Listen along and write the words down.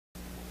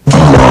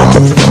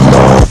You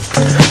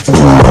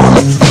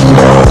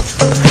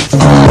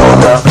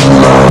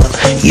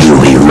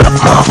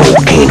erupt my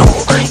volcano,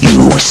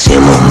 you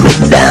simmer me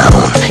down.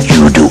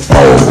 You do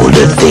all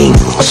the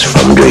things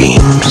from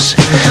dreams,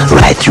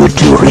 right through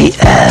to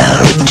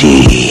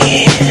reality,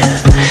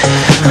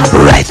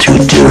 right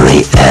through to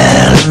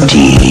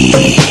reality.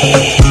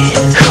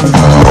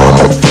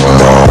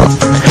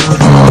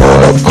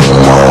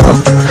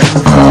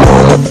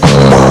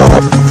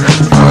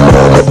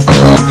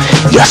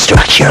 Your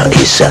structure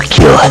is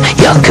secure,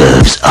 your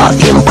curves are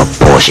in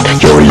proportion.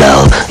 Your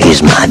love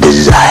is my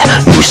desire,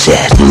 you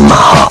set my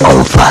heart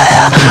on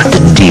fire. The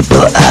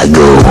deeper I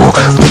go,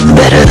 the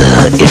better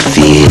it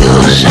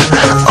feels.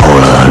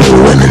 All of the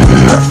women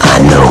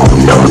I know,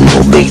 no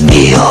big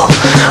deal.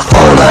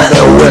 All of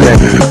the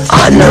women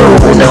I know,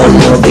 no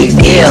big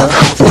deal.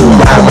 Ooh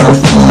mama,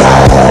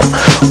 mama,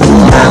 ooh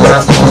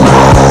mama,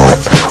 mama,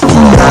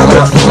 ooh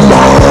mama,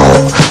 mama,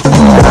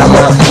 ooh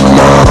mama,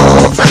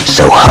 mama.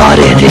 So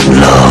hearted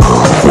in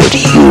love with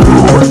you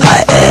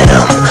I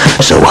am.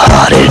 So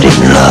hearted in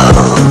love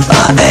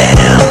I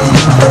am.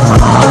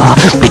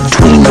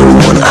 Between the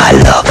one I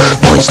love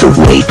points the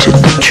way to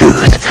the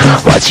truth.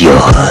 What's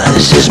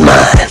yours is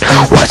mine,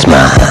 what's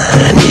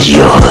mine is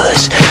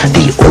yours.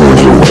 The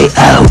only way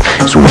out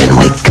is when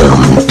we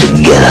come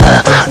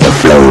together. The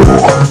flow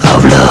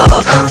of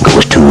love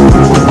goes to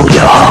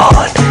your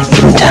heart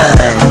in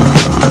time.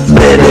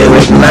 Baby,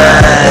 with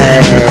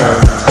mine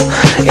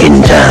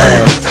in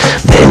time,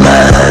 be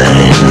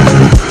mine.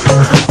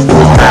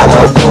 Ooh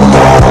mama, ooh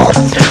mama,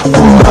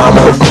 ooh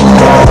mama, ooh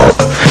mama,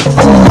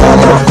 ooh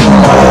mama,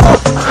 ooh mama,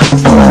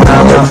 ooh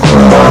mama,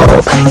 ooh mama.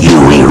 You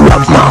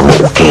erupt my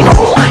volcano,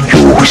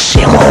 you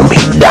simmer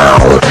me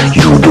down.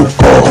 You do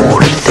all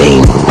the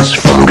things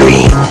from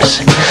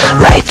dreams,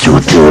 right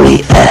through to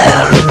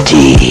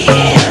reality,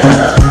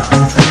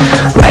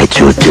 right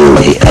through to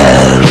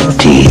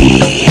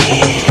reality.